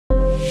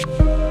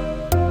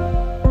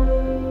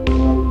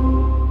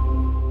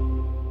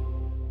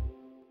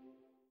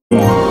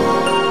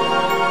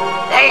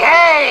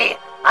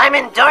I'm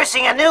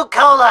endorsing a new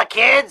cola,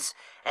 kids.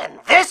 And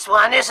this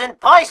one isn't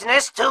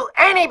poisonous to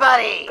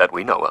anybody. That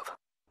we know of.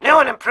 New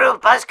and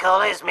improved Buzz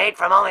Cola is made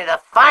from only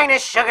the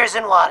finest sugars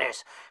and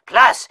waters.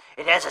 Plus,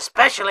 it has a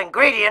special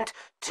ingredient,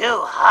 too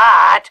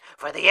hot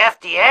for the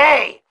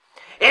FDA.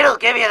 It'll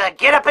give you the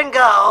get up and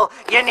go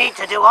you need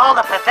to do all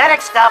the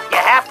pathetic stuff you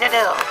have to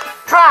do.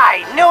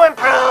 Try new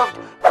improved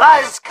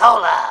Buzz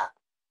Cola.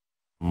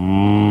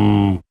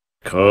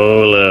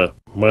 Cola.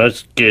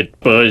 Must get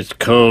Buzz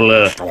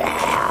Cola.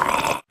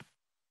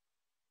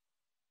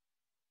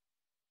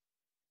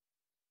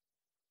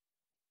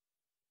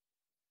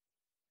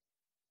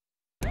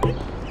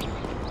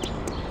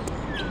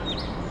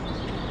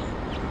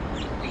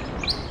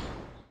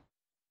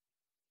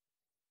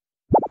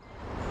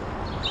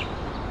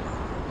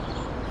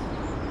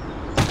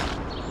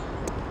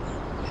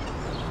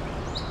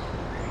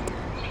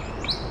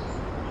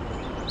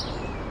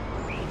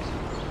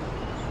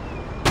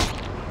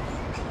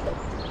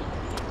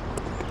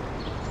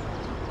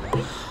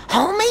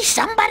 Homie,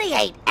 somebody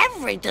ate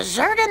every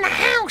dessert in the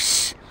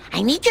house.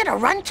 I need you to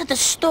run to the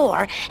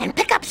store and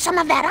pick up some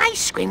of that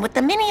ice cream with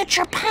the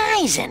miniature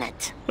pies in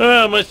it.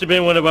 Oh, must have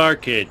been one of our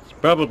kids.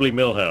 Probably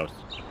Millhouse.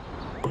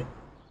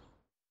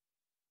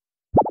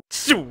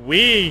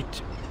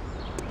 Sweet!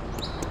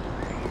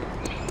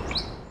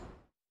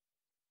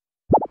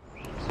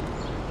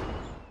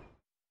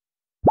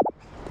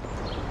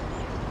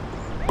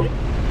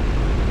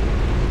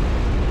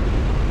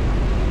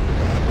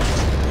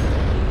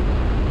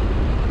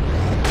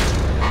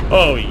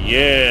 Oh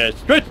yeah,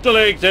 stretch the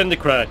legs and the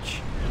crotch.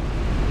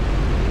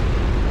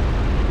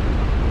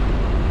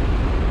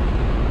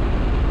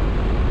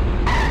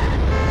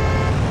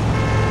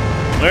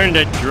 Learn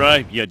to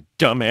drive, you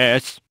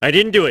dumbass. I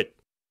didn't do it.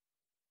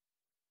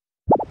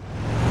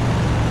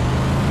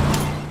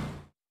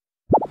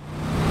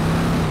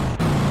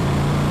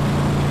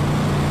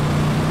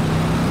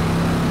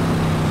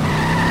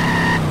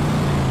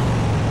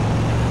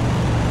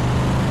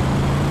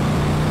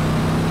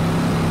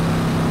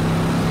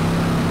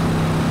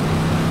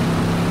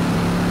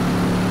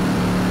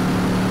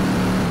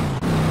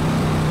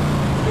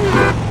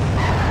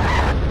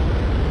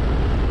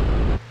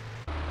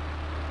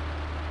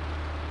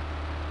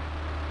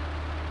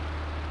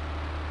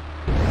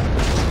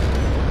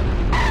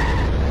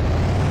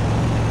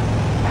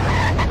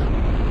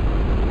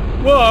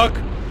 Walk?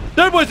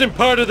 That wasn't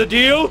part of the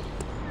deal!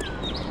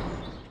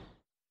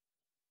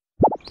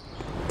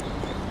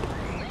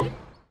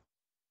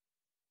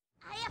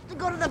 I have to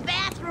go to the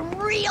bathroom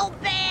real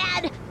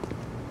bad.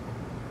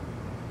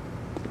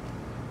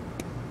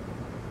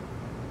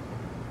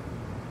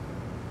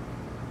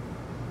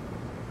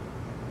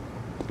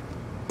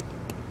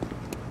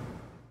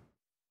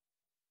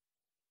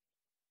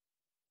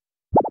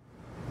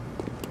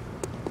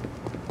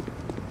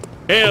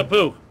 Hey,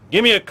 Apu,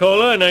 give me a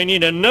cola and I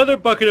need another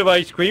bucket of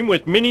ice cream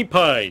with mini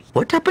pies.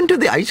 What happened to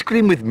the ice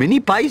cream with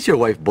mini pies your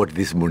wife bought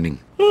this morning?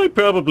 I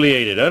probably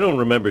ate it. I don't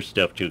remember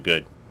stuff too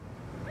good.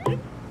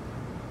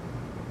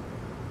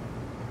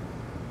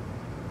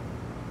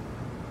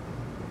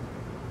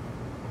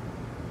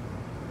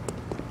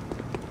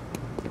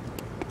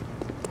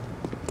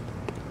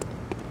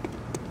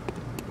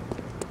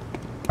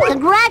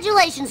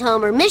 Congratulations,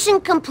 Homer. Mission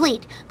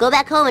complete. Go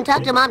back home and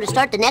talk to Mom to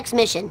start the next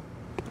mission.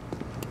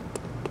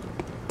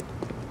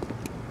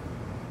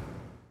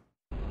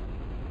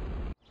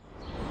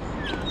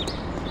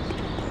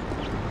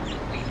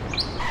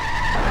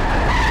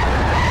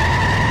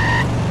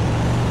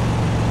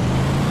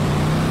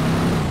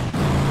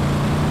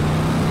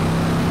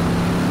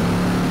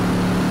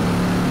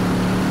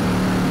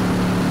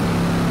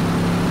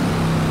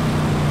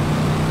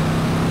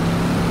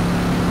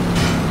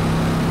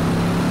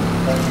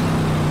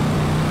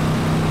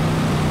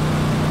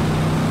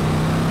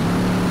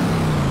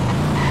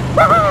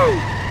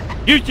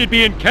 You should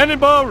be in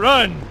Cannonball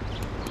Run!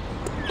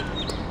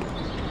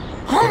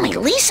 Homie,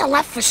 Lisa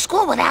left for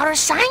school without her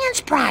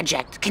science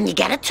project. Can you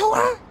get it to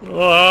her?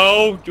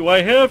 Oh, do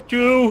I have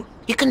to?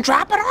 You can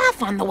drop it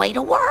off on the way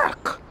to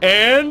work.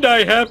 And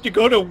I have to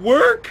go to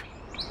work?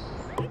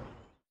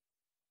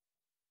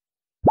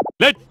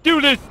 Let's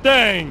do this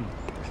thing!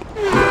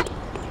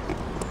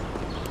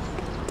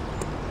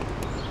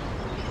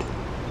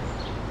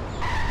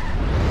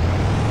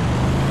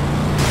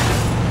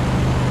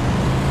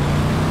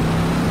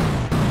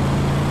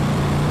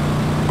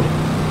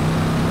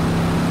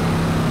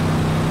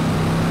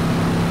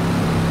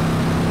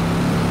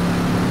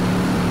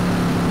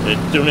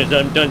 As soon as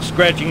I'm done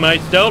scratching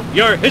myself,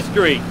 your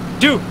history.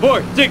 2,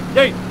 4, 6,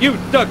 8, you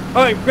suck,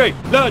 I'm great,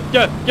 la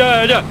da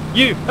da da,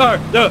 you are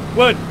the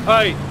one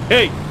I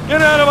hate.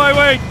 Get out of my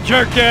way,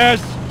 jerk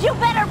ass! You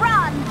better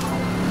run!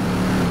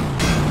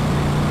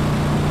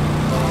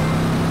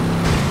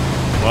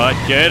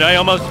 Watch it, I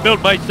almost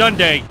spilled my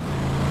sundae.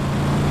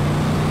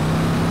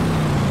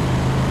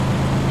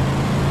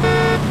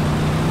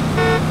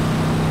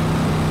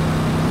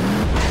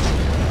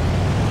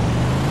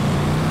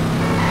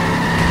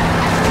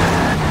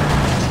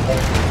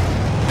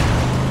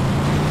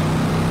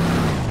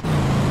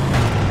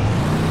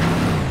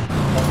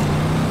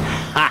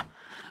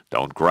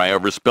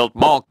 Whoever spilt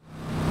milk.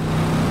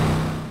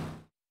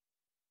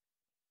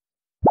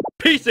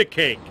 Piece of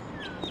cake.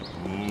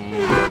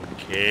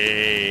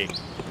 Cake.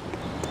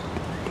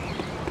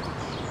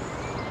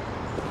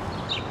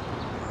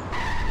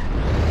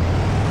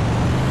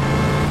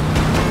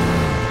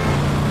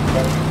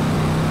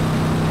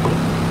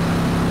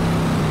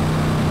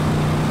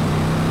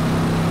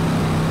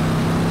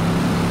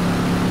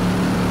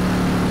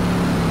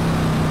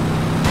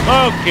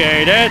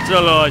 Okay, that's a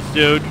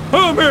lawsuit.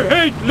 Homer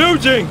hates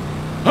losing!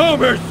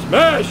 Homer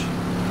smash!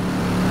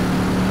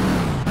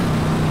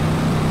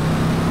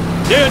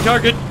 Stay on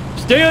target!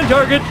 Stay on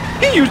target!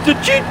 He used the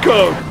cheat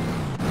code!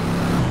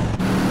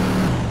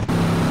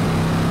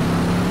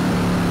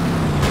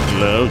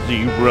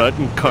 Lousy,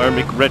 rotten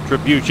karmic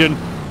retribution.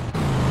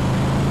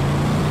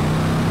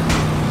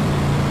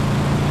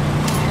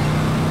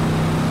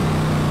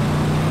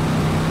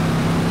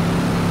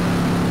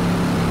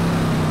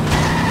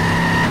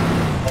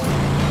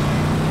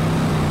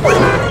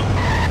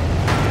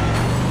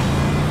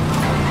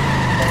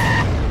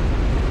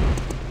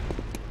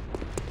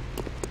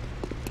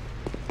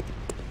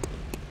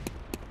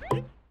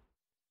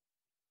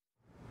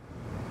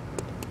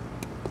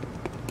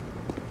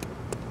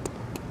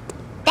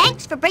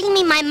 Thanks for bringing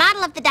me my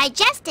model of the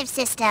digestive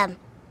system.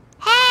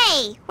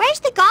 Hey, where's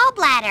the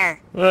gallbladder?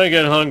 I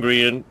got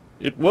hungry and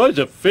it was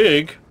a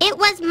fig. It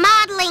was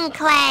modeling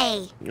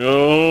clay.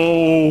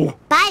 Oh.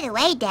 By the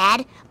way,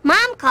 Dad,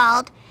 Mom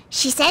called.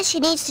 She says she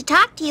needs to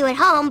talk to you at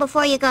home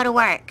before you go to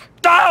work.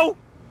 Oh!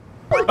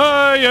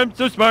 I am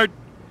so smart.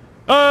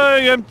 I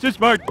am so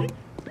smart.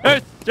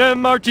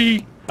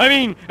 SMRT. I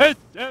mean,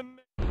 SM.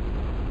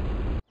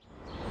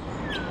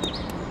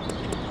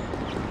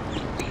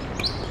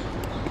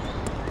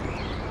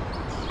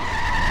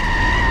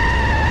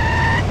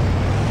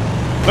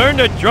 Learn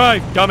to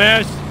drive,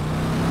 dumbass!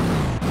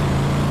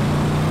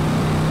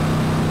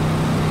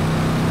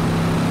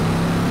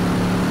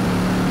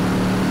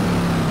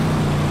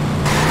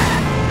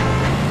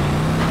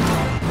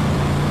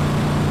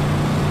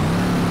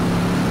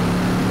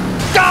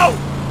 Go!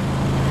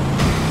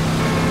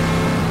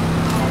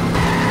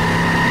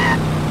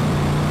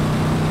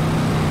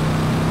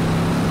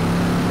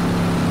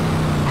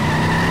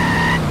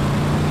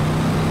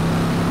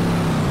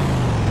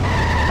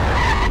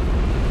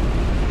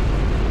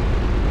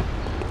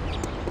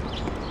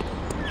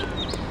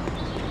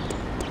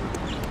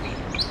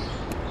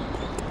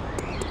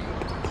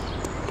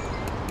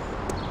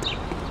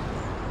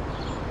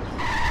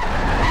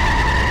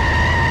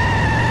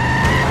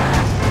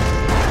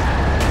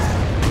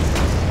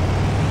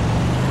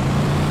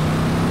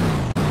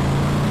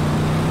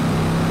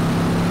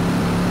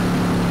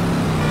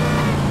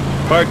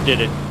 Bart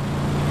did it.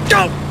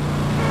 Go!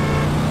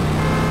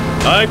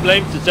 I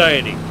blame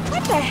society.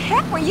 What the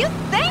heck were you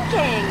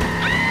thinking?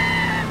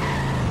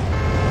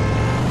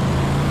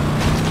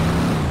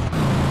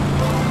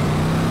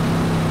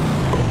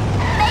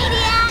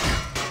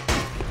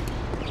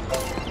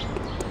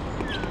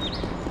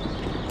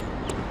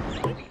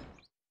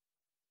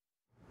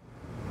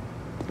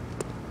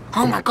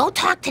 Homer, go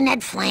talk to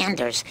Ned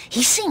Flanders.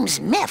 He seems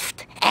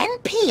miffed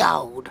and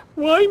PO'd.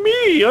 Why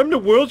me? I'm the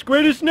world's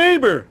greatest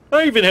neighbor.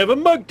 I even have a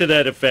mug to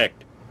that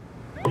effect.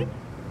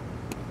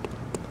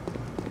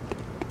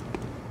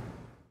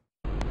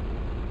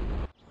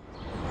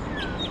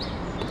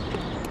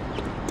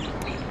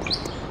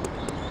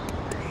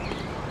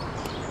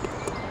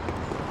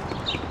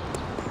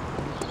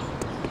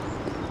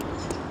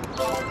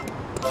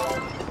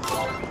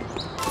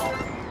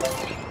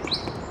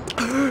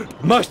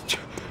 Must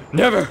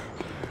never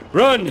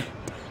run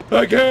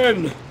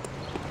again.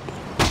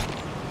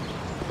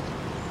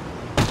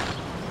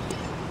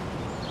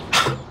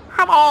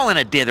 I'm all in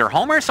a dither,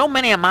 Homer. So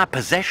many of my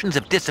possessions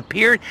have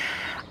disappeared.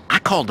 I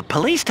called the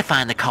police to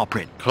find the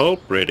culprit.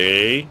 Culprit,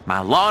 eh? My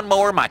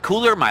lawnmower, my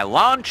cooler, my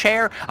lawn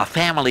chair, a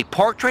family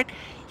portrait,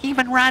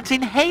 even Rod's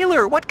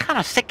inhaler. What kind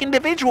of sick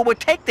individual would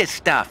take this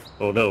stuff?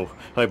 Oh no,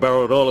 I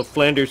borrowed all of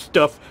Flanders'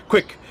 stuff.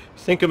 Quick,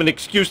 think of an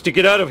excuse to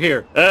get out of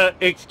here.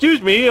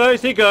 Excuse me, I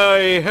think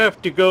I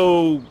have to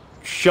go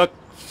shuck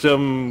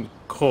some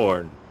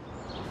corn.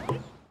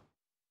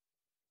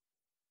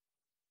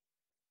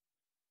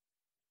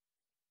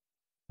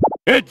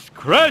 It's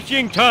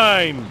crashing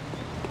time!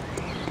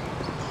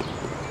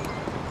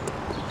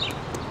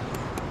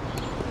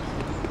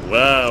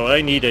 Wow,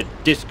 I need a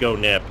disco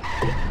nap.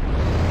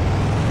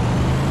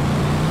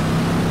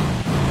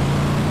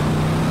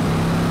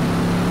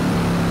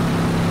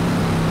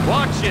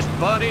 Watch this,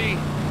 buddy.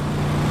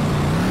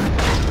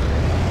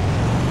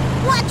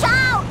 Watch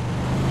out!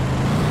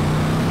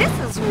 This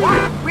is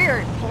one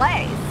weird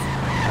place.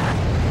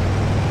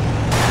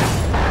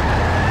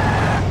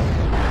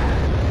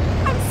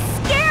 I'm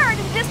scared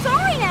and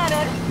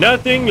disoriented.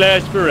 Nothing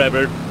lasts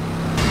forever.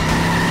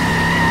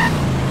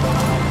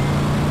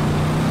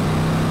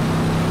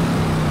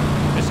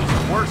 This is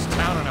the worst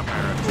town in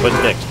America. What's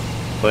next?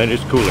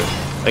 Flanders cooler.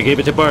 I gave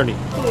it to Barney.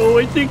 Oh,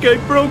 I think I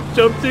broke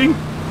something.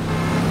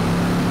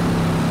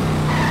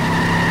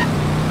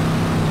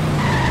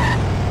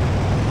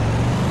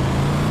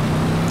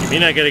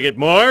 Mean I gotta get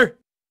more?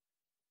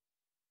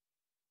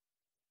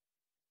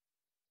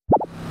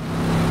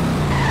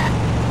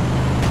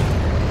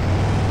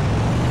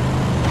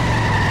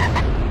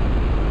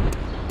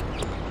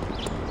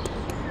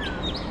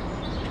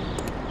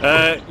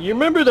 You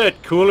remember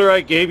that cooler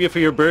I gave you for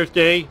your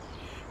birthday?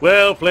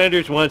 Well,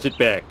 Flanders wants it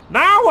back.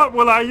 Now what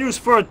will I use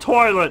for a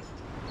toilet?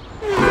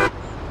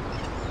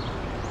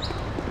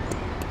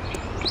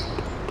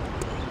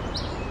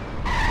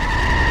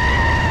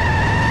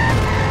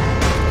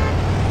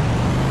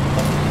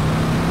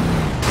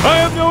 I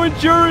have no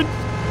insurance!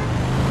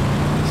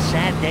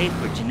 Sad day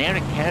for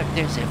generic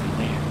characters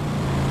everywhere.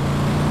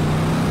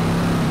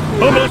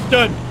 Almost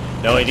done!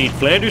 Now I need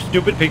Flanders'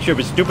 stupid picture of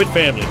his stupid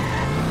family.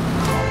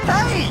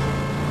 Hey!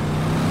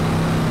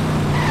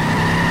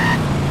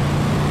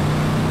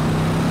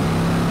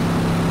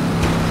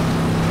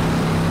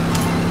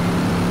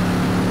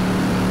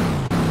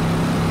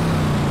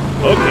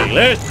 Okay,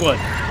 last one.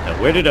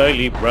 Now where did I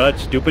leave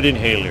Rod's stupid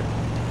inhaler?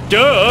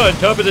 Duh! On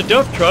top of the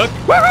dump truck!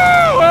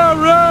 Woohoo!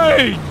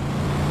 Alright!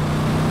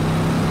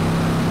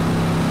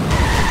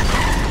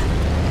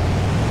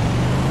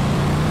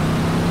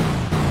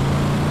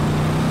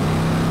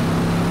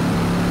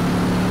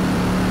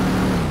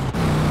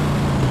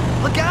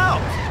 Look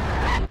out!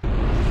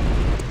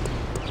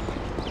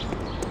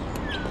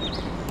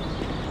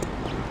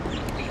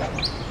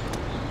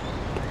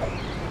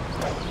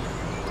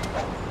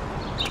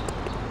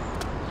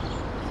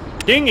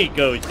 Dinghy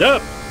goes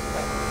up!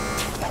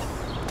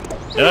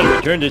 Now to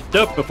return this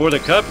stuff before the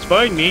cops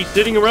find me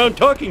sitting around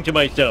talking to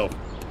myself.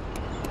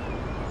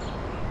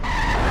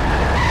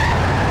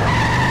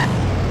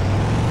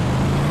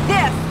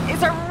 This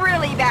is a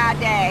really bad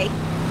day.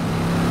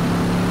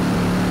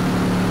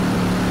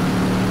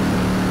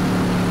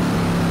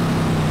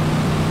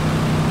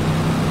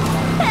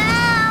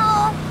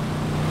 Help!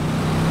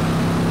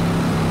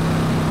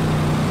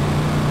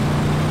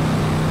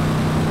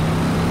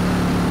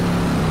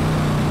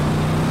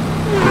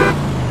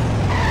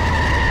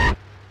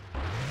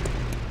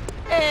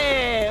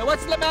 Hey,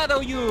 what's the matter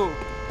with you?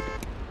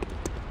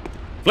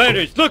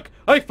 Flanders, look!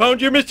 I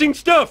found your missing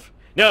stuff!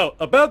 Now,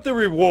 about the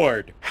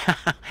reward.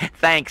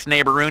 Thanks,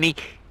 neighbor Rooney.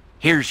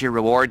 Here's your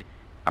reward.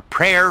 A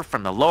prayer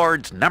from the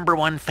Lord's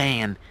 #1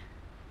 fan.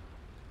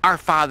 Our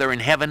Father in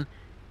heaven,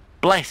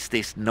 bless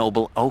this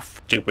noble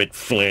oaf. Stupid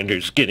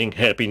Flanders getting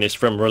happiness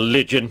from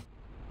religion.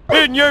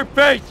 In your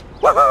face!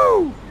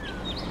 Woohoo!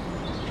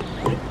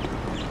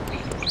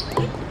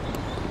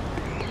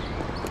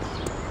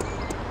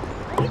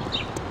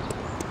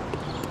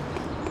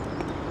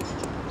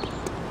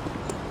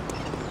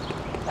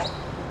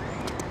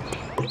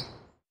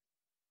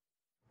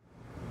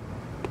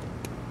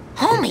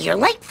 Homie, you're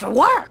late for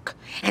work.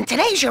 And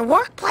today's your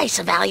workplace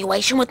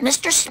evaluation with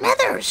Mr.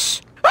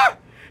 Smithers. Ah!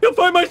 You'll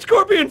find my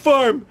scorpion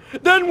farm!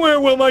 Then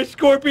where will my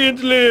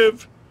scorpions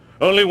live?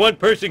 Only one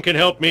person can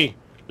help me.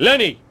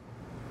 Lenny!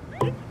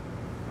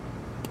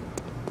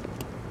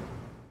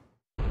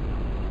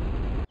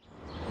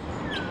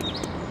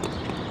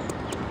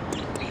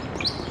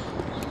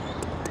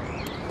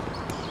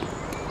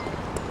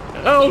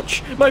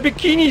 Ouch! My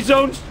bikini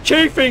zone's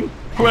chafing!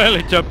 Well,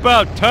 it's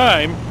about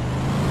time.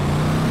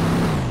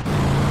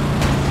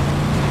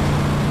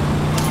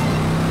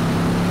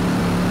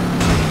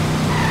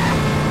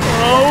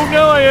 Oh,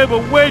 now I have a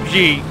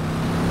wedgie!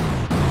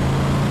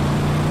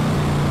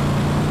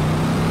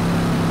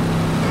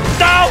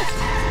 Ow!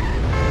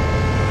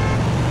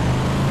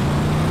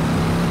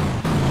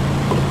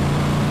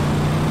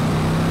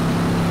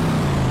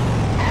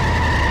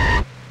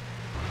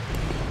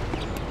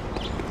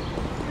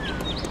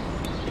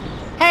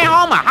 Hey,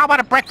 Homer, how about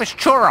a breakfast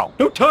churro?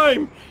 No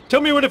time!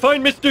 Tell me where to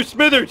find Mr.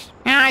 Smithers!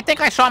 Yeah, I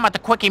think I saw him at the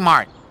Quickie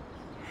Mart.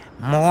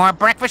 More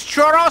breakfast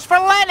churros for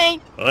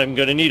Lenny! I'm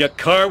gonna need a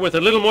car with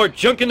a little more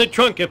junk in the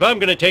trunk if I'm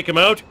gonna take him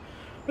out.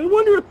 I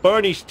wonder if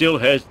Barney still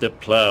has the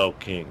Plow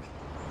King.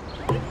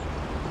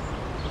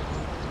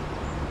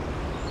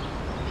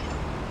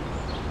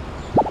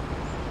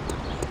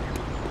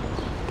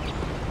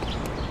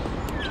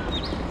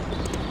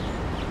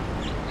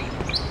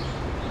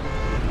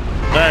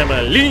 I'm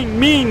a lean,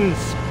 mean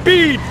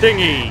speed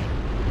thingy!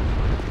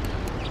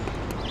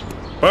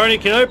 Barney,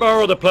 can I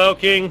borrow the Plow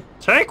King?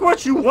 Take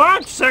what you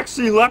want,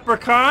 sexy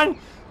leprechaun.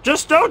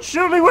 Just don't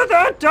shoot me with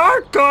that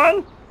dart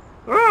gun.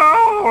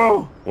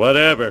 Oh!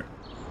 Whatever.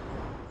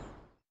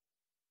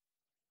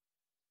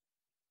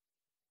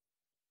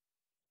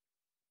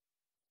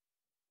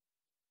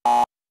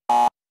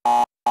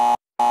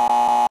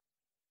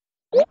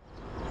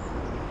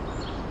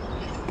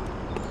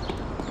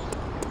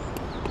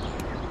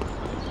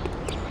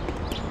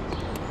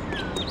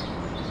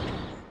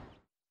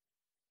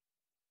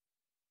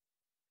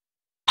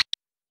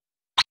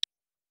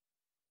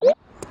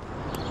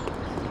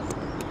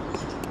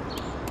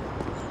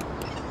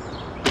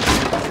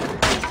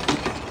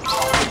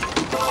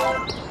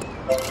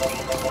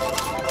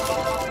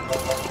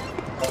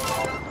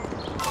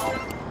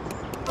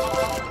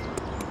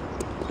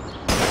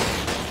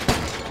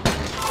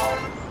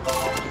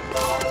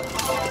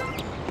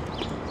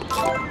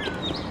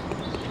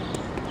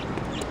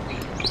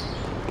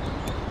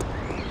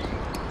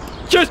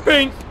 Chest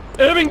pains!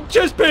 Having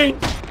chest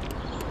pains!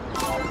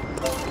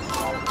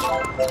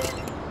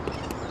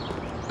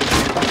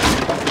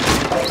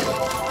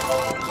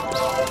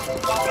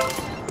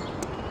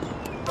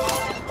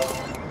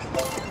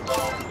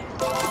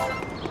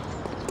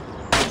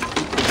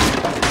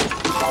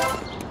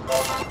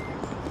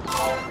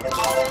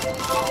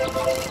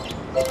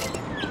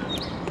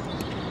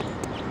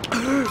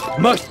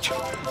 Must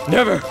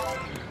never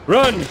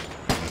run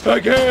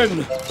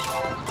again.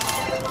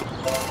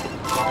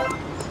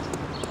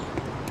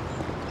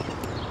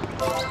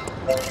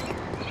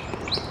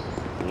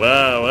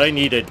 Wow, I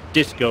need a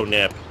disco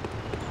nap.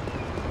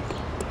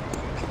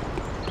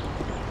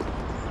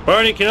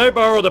 Barney, can I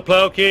borrow the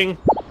Plow King?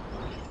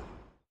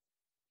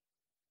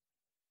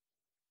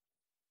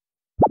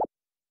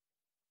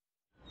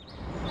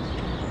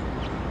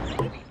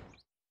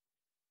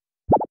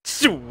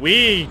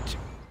 Sweet!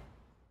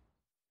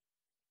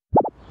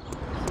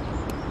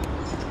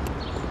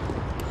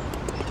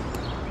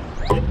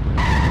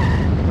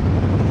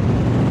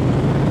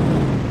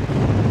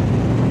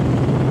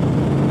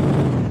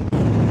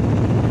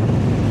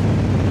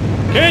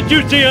 Can't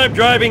you see I'm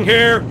driving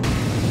here?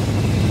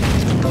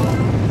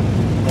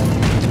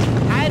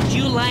 How'd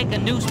you like a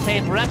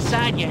newspaper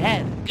upside your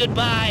head?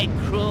 Goodbye,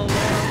 cruel world.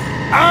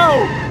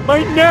 Ow!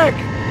 My neck!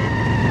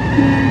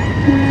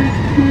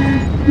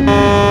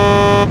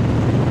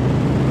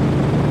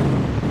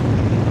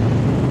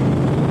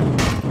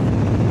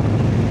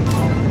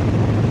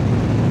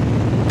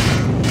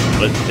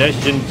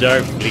 Possessions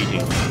are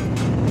fleeting.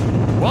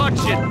 Watch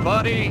it,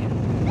 buddy.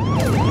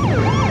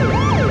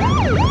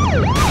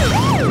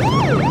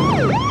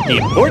 The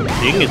important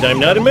thing is I'm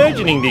not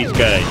imagining these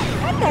guys.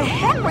 What the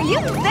heck were you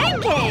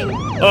thinking?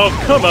 Oh,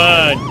 come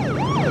on!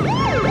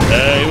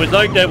 It was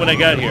like that when I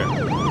got here.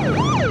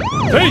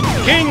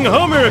 Face King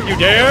Homer if you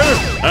dare!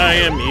 I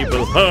am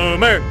evil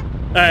Homer!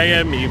 I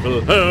am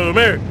evil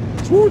Homer!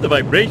 Ooh, the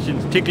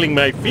vibrations tickling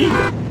my feet.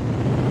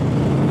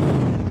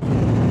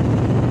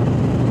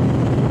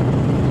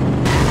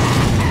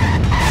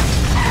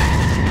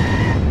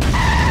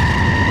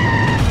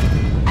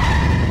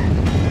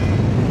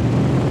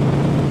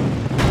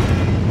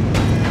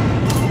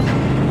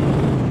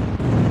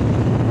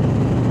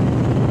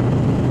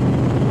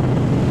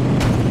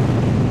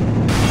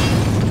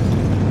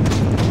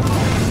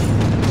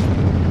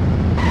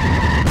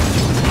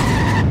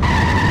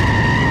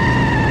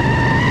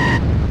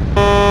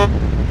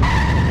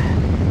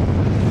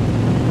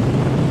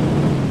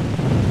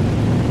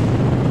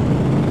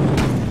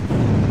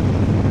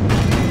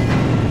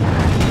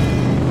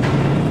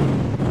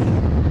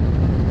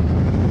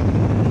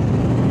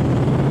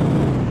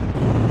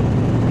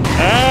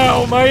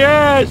 My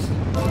ass!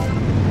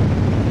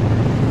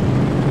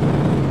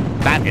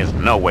 That is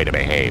no way to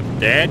behave.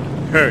 That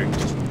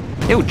hurts.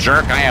 You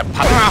jerk, I have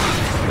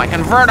my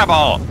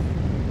convertible!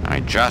 I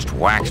just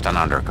waxed and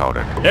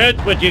undercoated.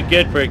 That's what you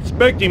get for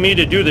expecting me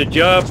to do the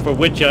job for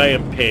which I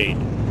am paid.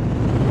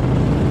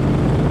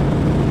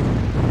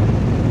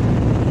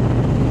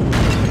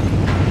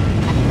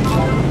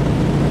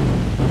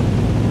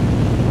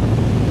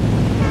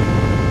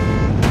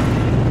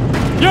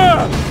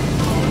 Yeah!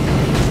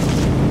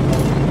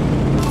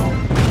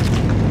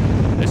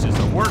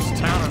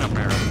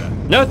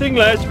 Nothing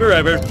lasts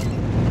forever.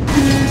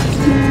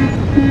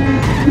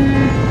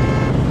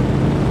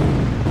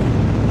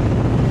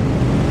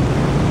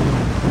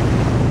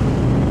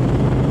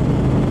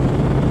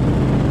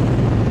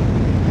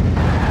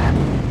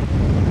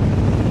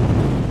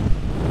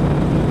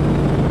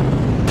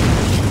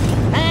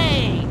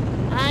 Hey,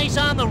 eyes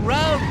on the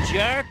road,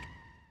 jerk.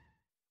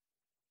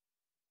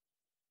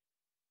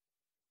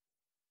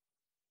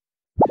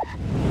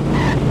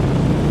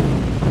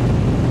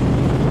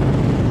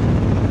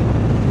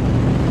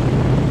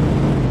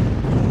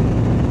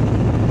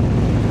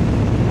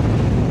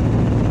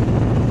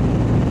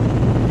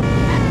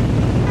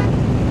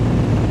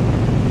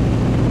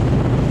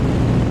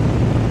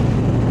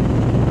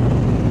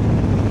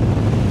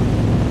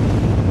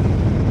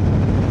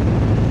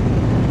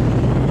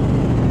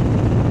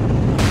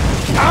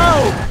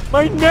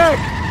 My neck!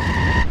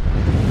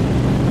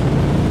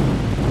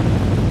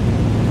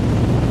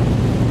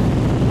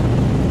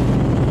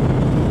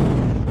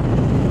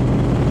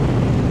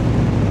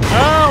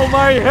 Ow,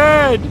 my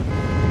head!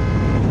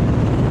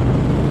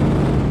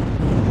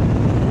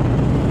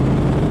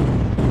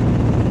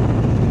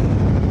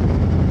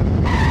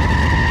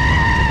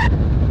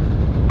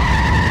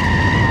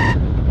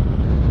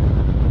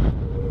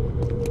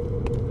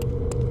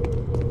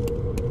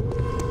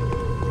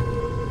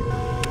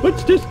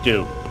 What's this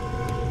do?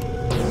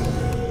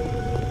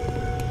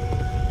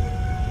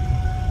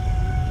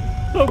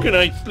 How can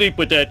I sleep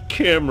with that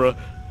camera?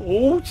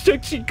 Oh,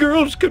 sexy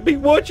girls could be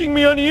watching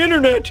me on the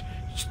internet.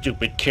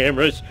 Stupid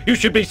cameras, you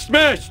should be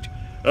smashed.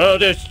 I'll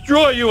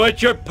destroy you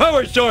at your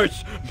power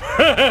source.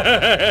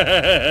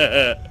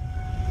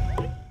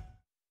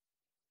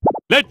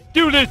 Let's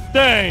do this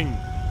thing.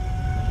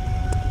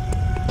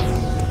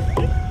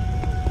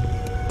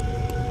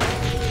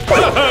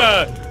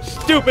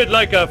 Stupid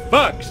like a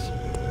fox.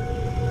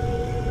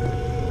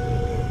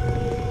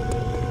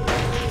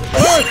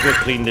 course we'll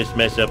clean this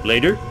mess up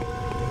later.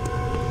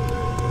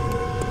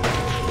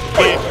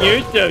 If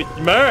you're so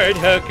smart,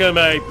 how come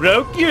I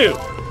broke you?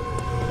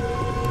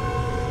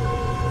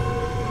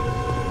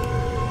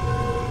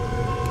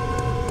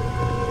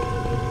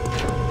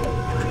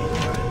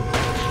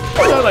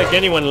 Not like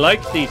anyone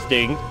likes these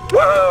things.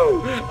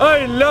 Woo!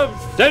 I love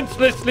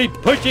senselessly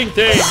pushing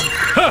things!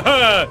 Ha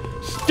ha!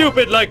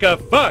 Stupid like a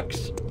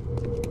fox!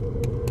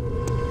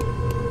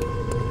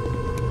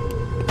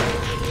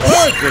 Of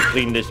course we'll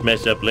clean this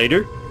mess up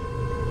later.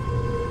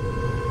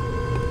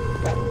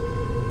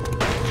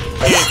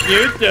 If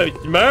you're so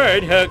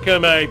smart, how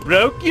come I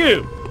broke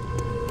you?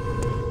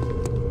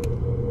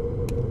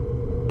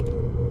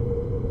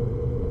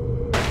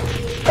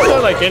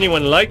 Not like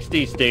anyone likes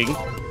these things.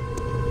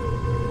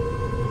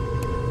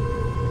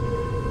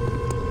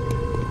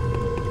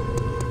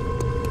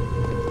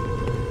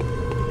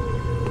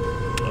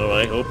 Oh,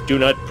 I hope do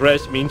not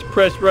press means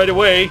press right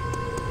away.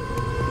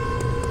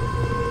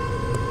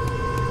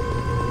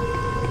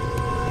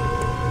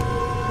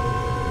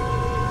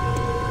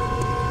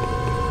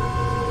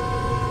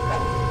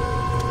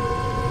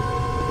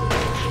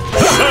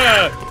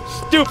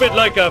 Stupid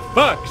like a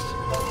fox!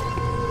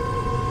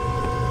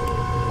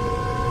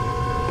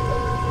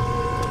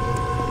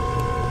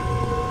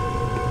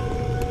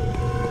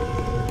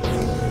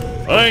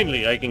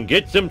 Finally, I can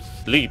get some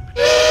sleep.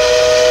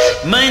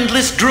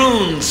 Mindless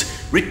drones,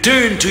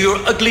 return to your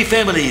ugly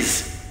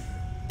families.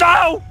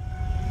 Oh!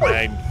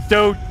 I'm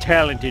so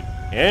talented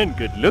and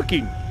good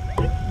looking.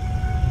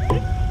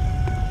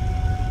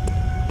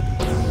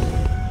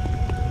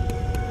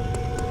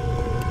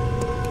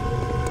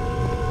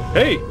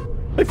 Hey,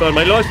 I found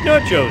my lost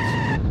nachos.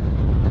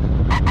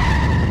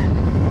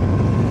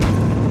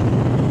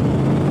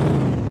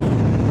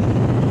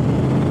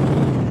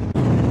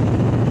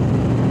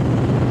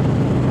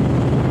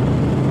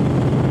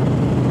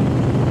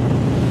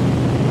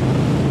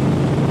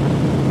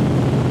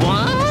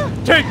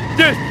 What? Take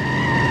this!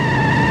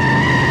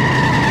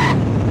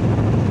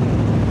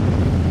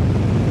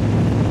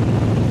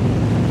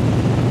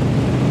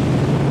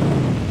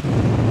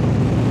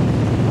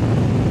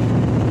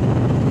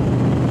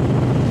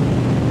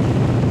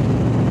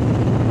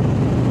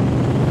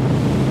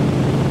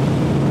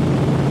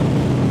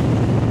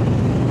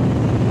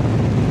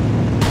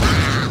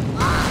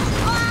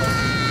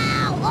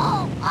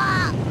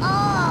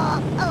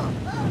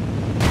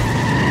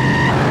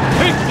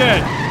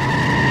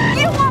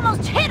 You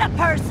almost hit a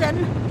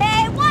person!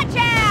 Hey, watch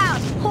out!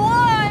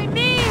 Why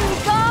me,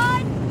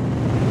 God?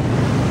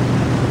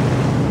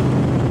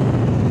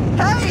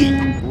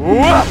 Hey!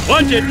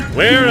 Watch it!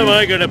 Where am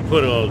I gonna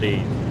put all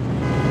these?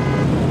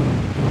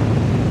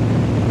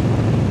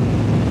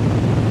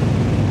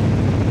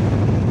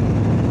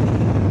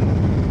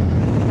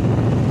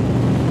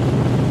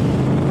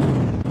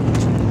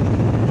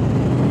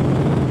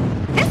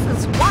 This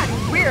is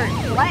one weird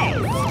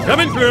place.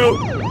 Coming through!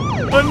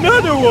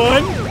 Another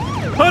one!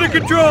 Out of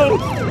control!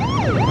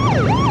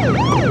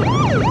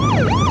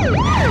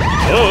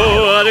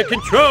 Oh, out of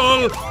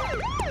control!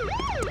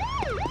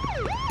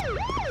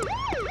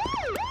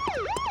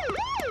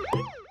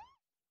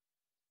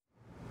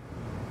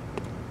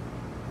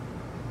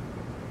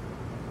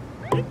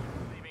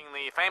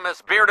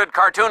 Famous bearded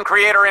cartoon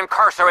creator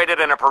incarcerated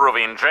in a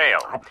Peruvian jail.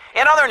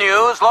 In other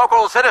news,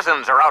 local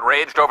citizens are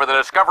outraged over the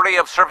discovery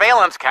of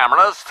surveillance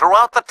cameras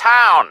throughout the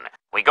town.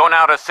 We go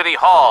now to City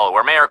Hall,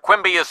 where Mayor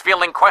Quimby is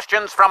fielding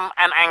questions from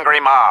an angry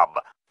mob.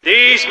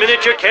 These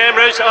miniature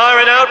cameras are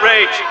an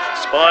outrage.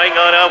 Spying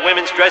on our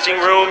women's dressing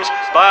rooms,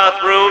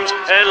 bathrooms,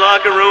 and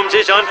locker rooms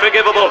is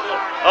unforgivable.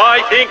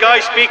 I think I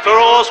speak for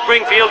all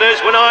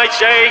Springfielders when I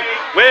say,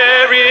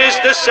 where is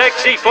the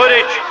sexy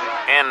footage?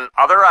 In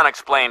other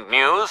unexplained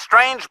news,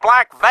 strange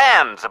black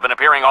vans have been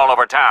appearing all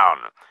over town.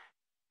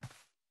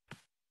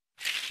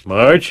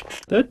 Marge,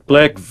 that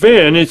black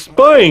van is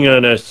spying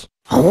on us.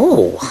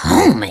 Oh,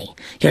 homie,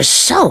 you're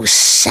so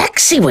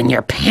sexy when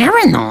you're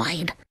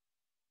paranoid.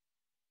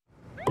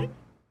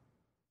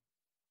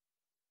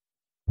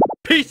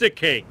 Piece of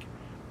cake.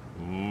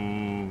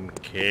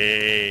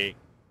 Cake.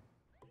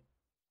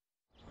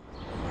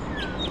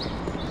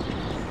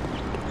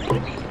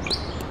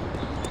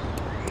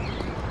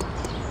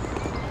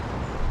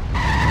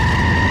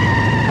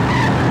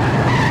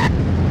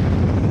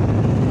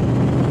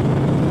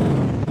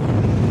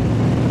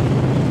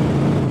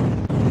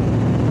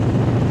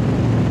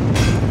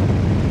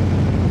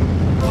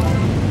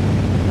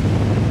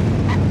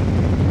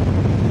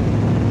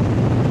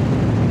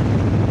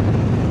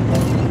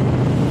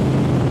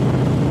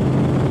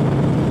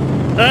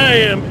 I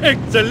am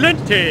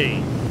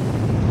excelente!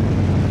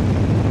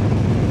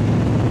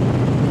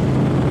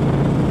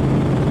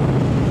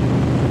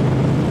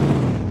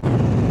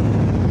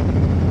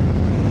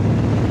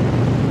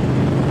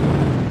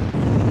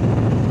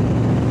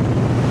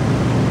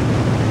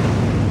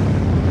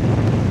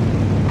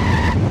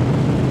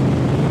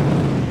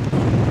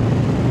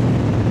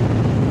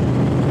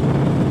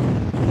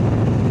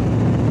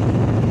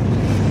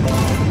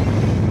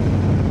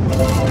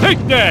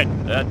 Take that!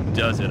 That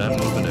does it. I'm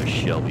moving to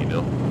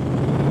Shelbyville.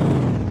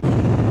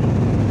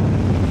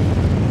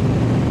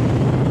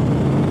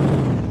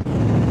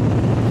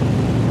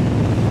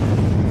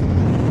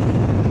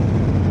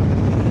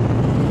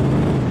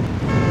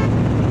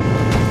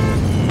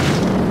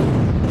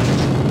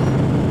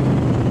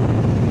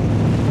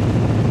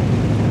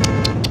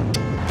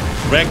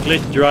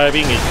 Reckless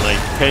driving is my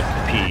pet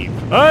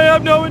peeve. I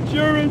have no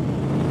insurance!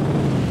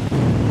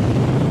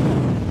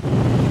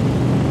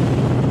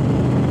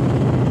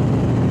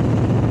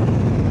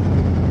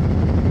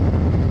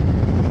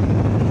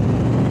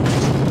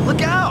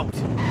 Look out!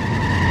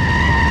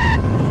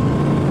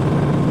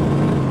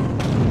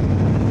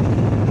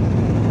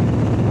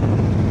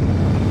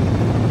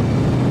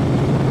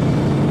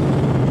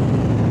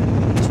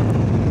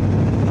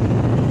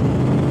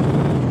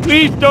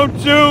 Please don't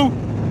sue!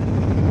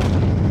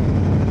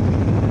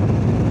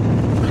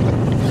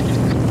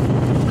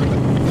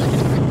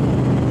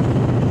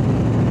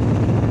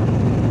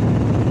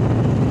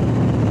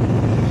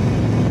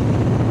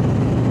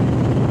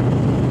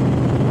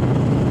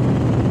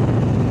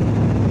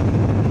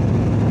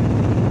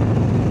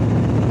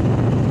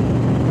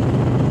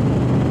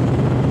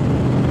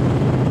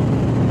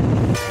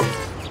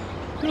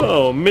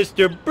 Oh,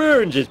 Mr.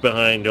 Burns is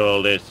behind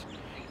all this.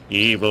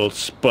 Evil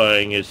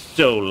spying is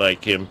so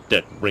like him,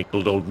 that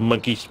wrinkled old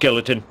monkey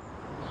skeleton.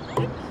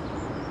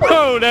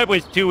 Oh, that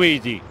was too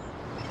easy.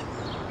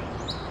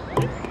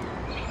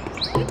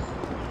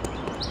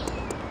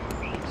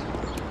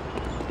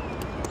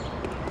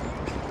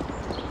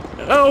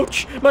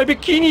 Ouch! My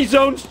bikini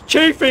zone's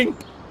chafing!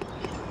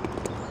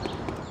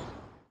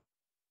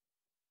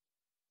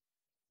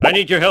 I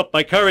need your help.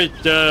 My car is,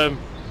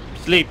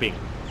 sleeping.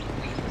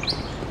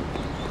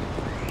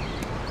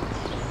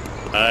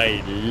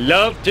 I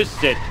love to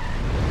sit.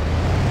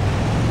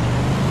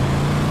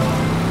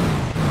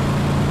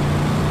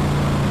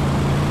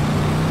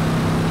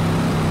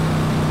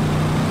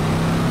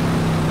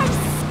 I'm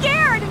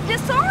scared and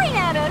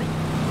disoriented.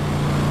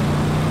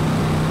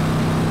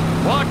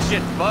 Watch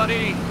it,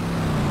 buddy!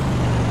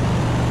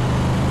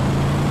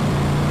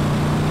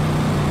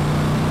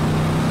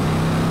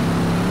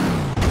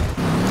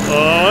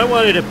 Oh, I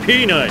wanted a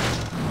peanut.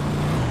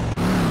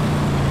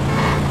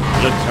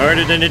 Looks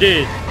harder than it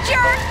is.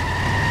 Jerk!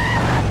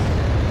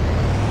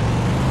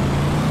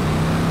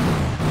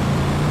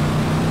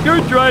 Your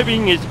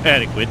driving is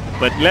adequate,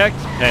 but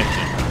lacks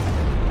passion.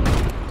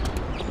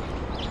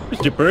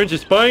 Mr. Burns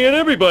is spying on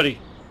everybody.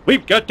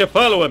 We've got to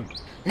follow him.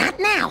 Not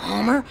now,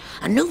 Homer.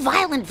 A new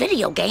violent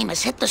video game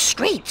has hit the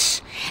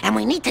streets, and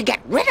we need to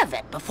get rid of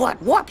it before it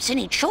warps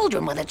any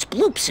children with its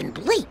bloops and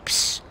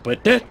bleeps.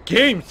 But that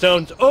game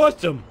sounds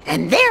awesome.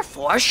 And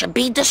therefore should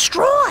be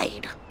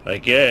destroyed. I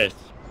guess.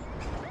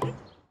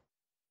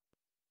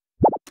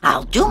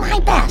 I'll do my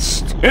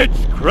best.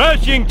 It's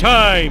crashing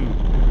time!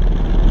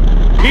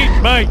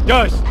 Eat my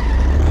dust!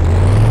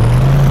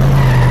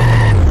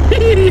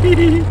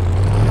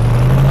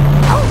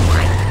 Oh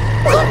my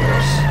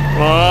goodness!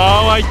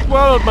 Oh, I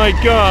swallowed my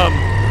gum!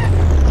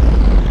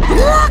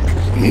 Look!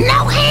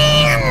 No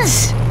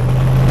hands!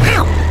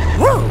 How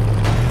rude!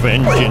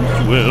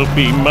 Vengeance will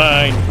be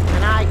mine!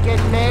 Can I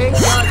get made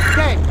or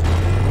dead?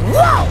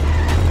 Whoa!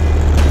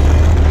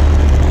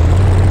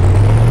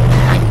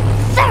 I'm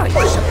very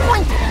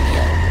disappointed in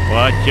you.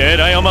 Watch it,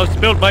 I almost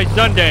spilled my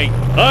sundae!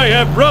 I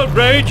have road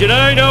rage and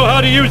I know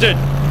how to use it!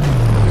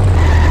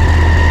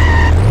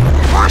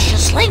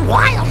 Cautiously,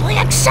 wildly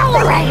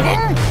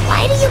accelerating.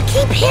 Why do you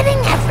keep hitting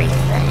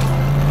everything?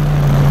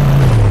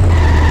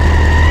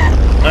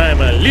 I'm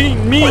a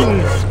lean,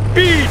 mean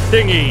speed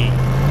thingy!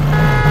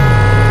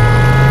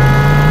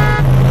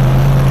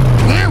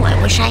 Now I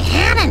wish I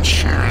had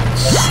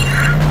insurance.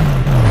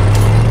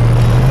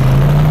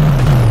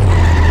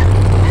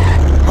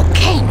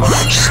 Okay,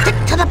 Marge, stick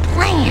to the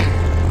plan.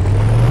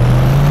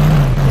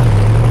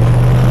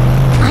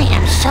 I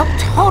am so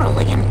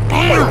totally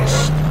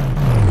embarrassed.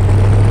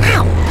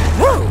 How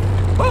rude!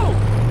 Oh,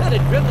 that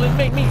adrenaline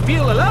made me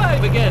feel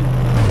alive again.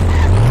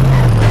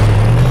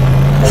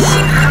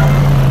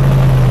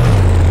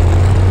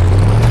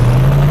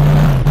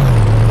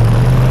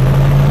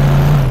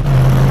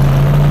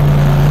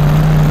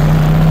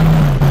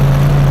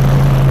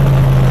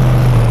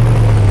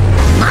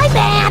 My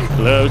bad.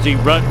 Lousy,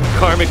 rotten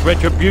karmic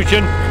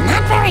retribution. I'm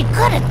not very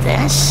good at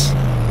this.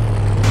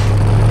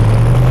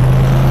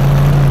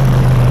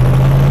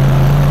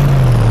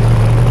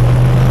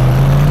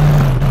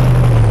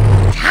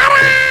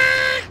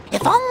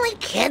 If only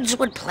kids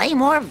would play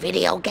more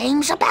video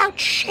games about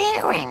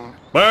sharing.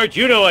 Marge,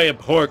 you know I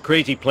abhor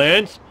crazy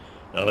plans.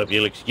 Now, if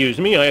you'll excuse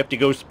me, I have to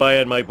go spy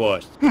on my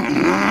boss.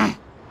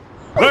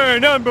 We're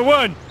number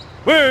one!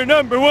 We're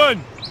number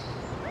one!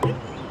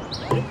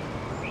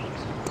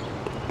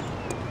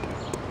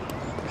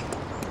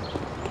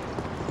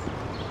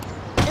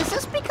 Is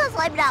this because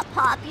I'm not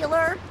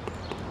popular?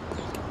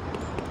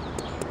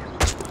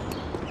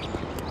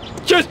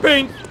 Chest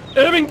pains!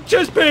 Having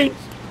chest pains!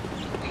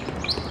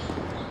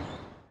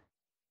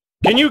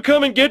 Can you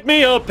come and get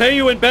me? I'll pay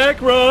you in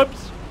back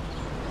rubs.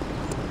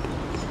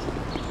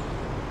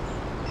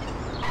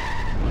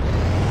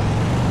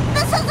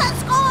 This is a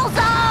school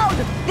zone!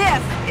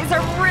 This is a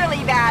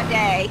really bad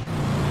day.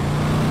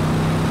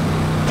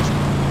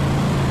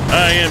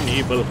 I am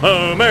evil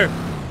Homer.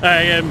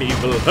 I am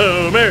evil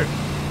Homer.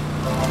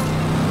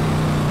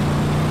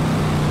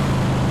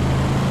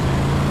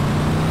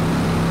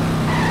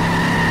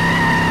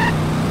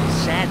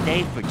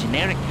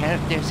 generic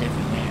characters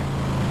everywhere.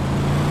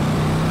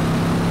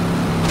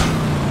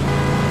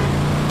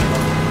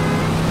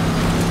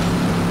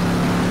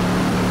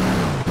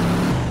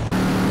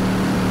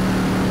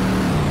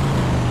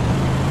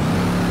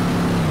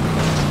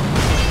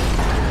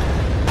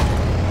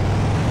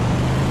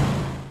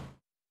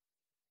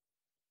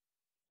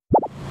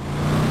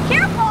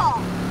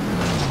 Careful!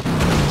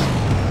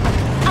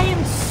 I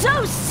am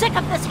so sick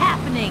of this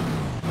happening.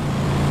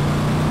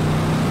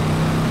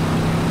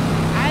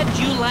 How'd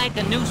you like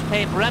a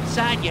newspaper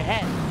upside your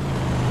head?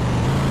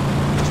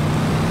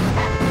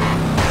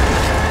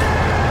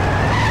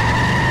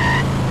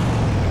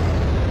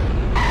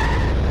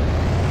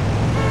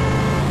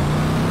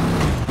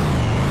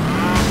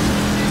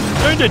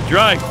 Learn to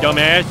drive,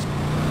 dumbass.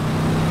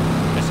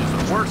 This is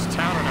the worst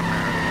town in America.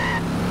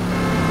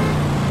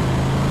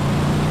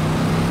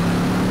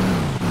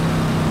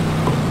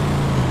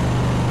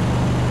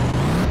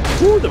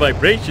 Ooh, the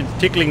vibration's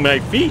tickling my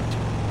feet.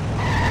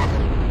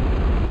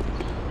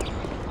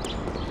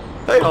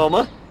 Hey,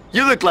 Homer.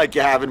 You look like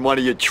you're having one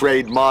of your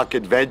trademark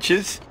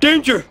adventures.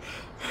 Danger!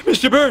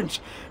 Mr. Burns!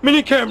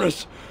 Mini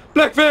cameras!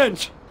 Black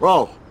vans!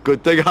 Oh,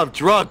 good thing I'm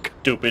drunk.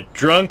 Stupid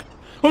drunk!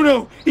 Oh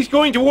no! He's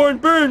going to warn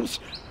Burns!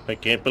 I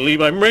can't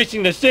believe I'm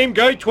racing the same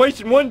guy twice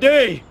in one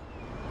day!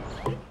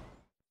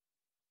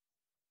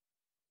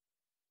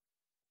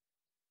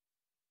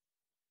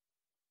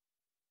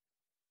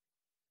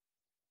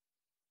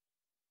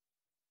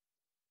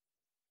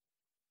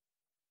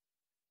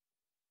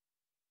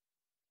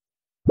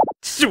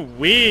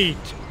 Sweet!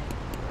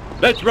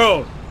 Let's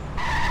roll!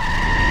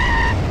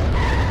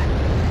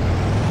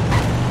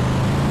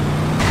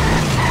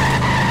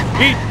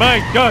 Eat my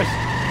dust!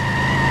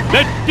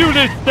 Let's do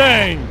this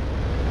thing!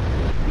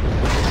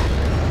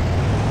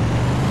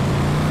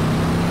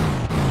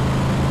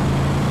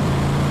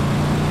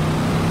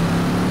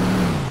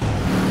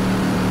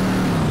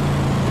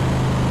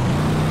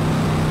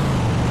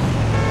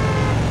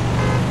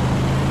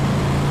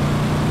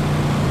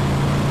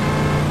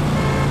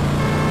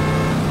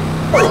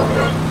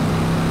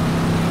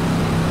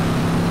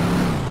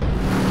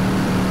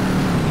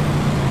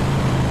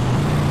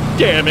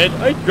 Damn it,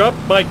 I dropped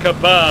my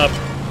kebab.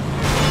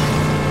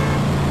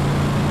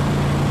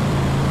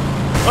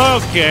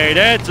 Okay,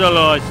 that's a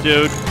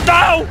lawsuit.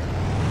 No!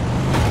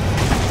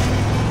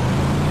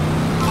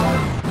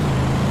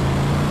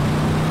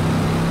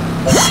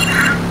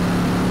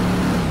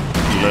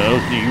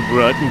 Lousy,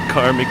 rotten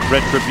karmic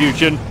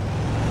retribution.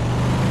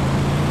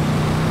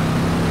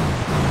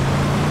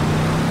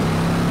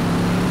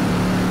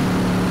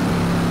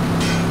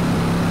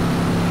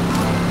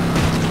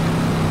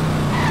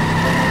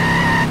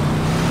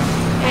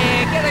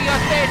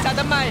 Out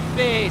of my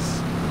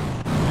face!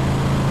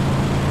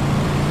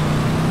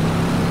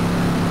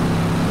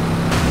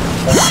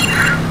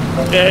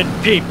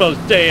 And people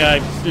say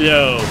I'm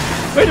slow.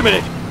 Wait a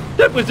minute!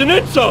 That was an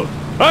insult!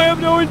 I have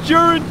no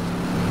insurance!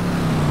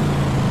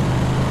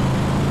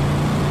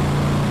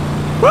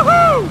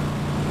 Woohoo!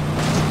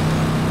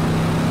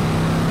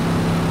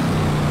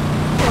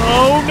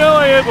 Oh, now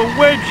I have a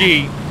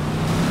wedgie!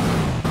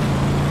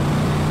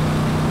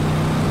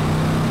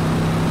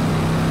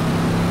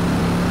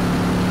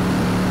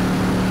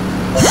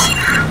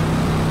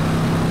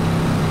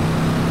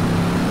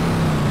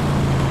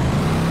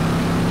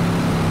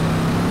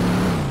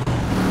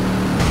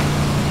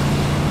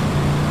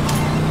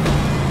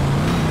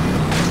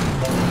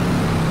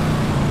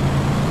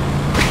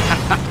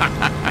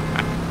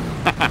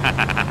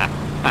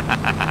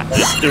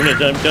 As soon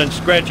as I'm done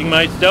scratching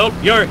myself,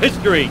 you're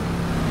history!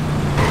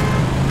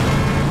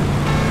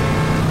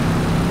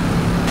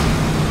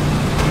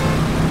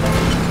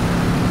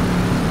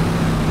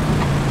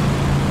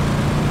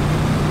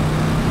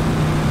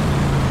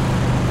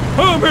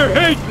 Homer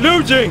hates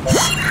losing!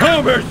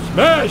 Homer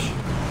smash!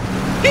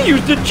 He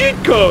used a cheat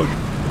code!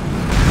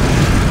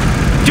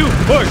 2,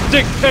 4,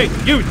 6, 8,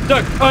 you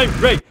suck, I'm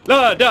great!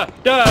 La da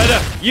da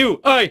da, you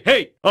I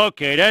hate!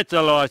 Okay, that's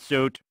a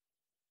lawsuit.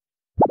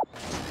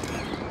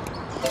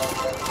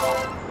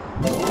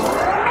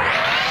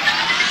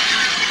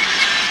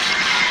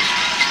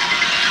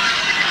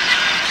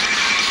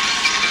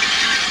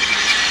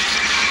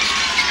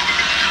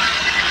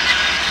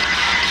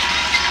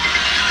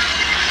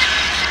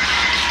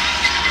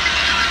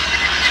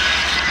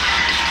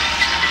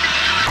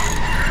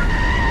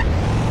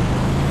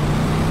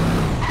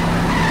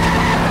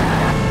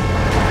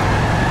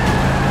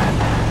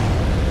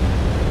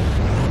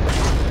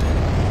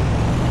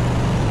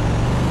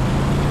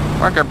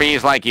 Worker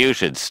bees like you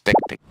should stick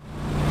to...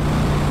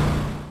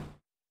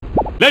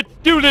 Let's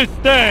do this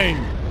thing!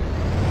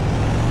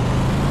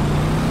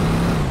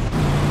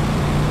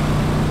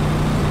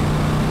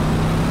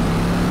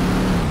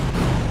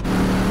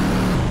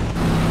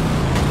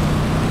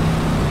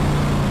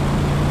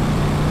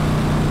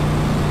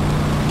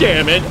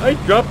 Damn it, I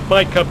dropped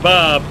my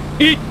kebab!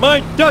 Eat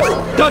my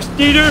dust, dust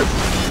eater!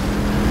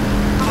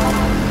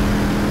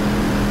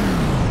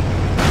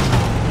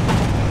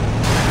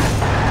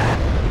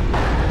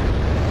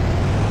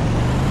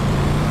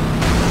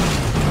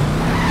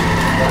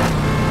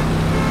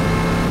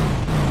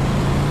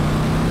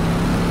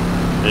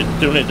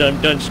 soon as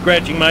I'm done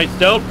scratching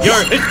myself,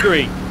 your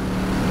history!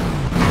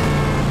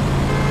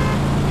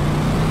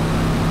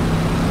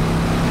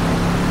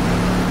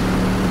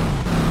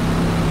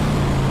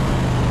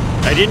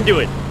 I didn't do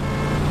it.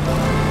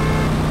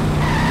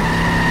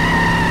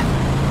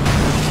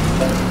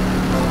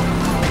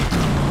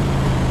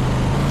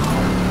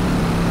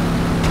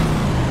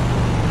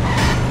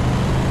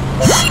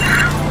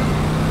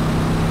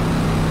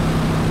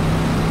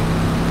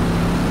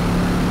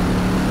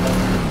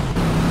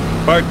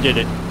 Bart did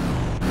it.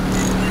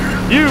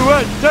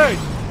 USA!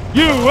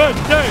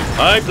 USA!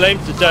 I blame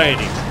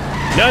society.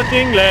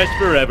 Nothing lasts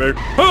forever.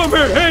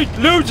 Homer hates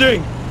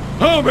losing!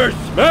 Homer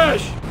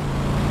smash!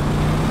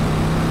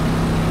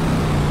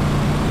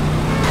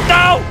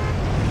 No!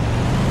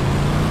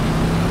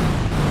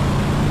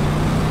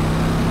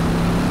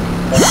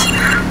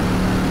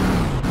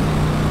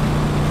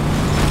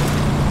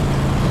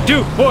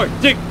 2, 4,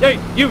 6, 8,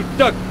 you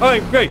suck,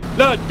 I'm great,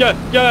 la da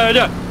da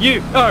da,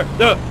 you are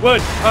the one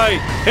I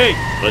hate.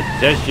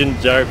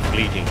 Possessions are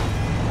fleeting.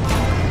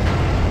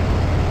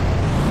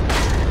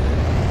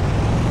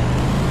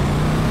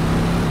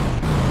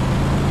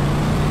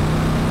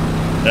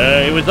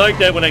 It was like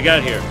that when I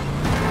got here.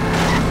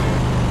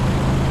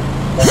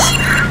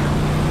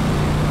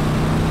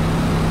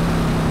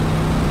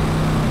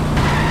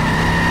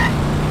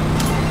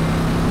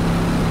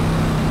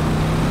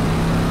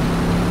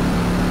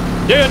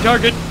 Stay on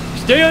target!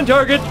 Stay on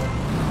target!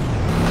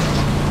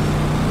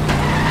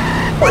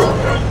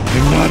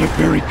 You're not a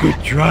very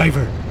good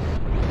driver.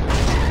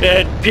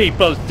 And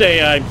people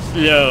say I'm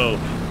slow.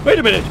 Wait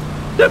a minute!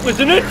 That was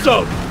an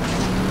insult!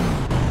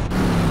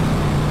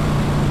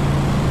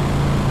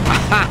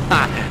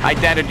 I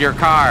dented your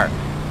car,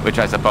 which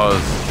I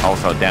suppose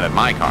also dented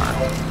my car.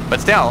 But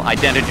still, I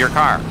dented your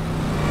car.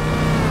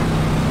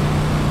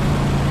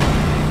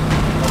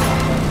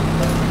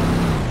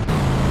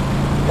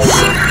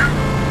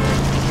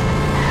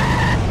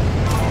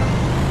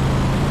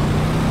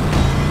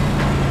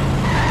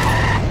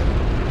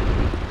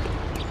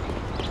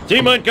 See,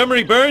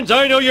 Montgomery Burns,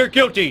 I know you're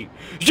guilty.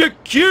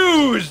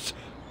 J'accuse!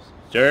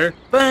 Sir?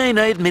 Fine,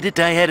 I admit it.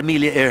 I had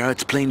Amelia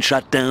Earhart's plane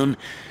shot down.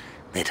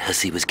 That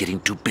hussy was getting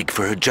too big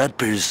for her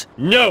jodhpurs.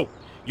 No!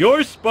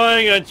 You're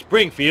spying on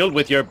Springfield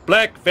with your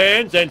black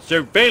vans and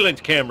surveillance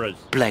cameras.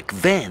 Black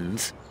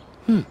vans?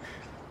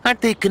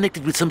 Aren't they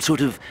connected with some sort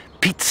of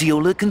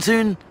pizziola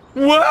concern?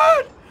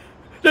 What?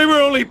 They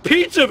were only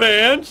pizza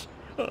vans?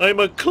 I'm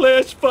a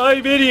Class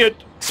 5 idiot.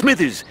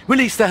 Smithers,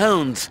 release the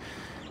hounds.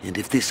 And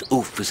if this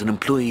oaf is an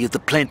employee of the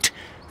plant,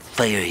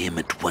 fire him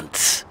at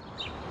once.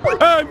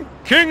 I'm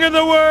king of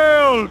the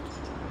world!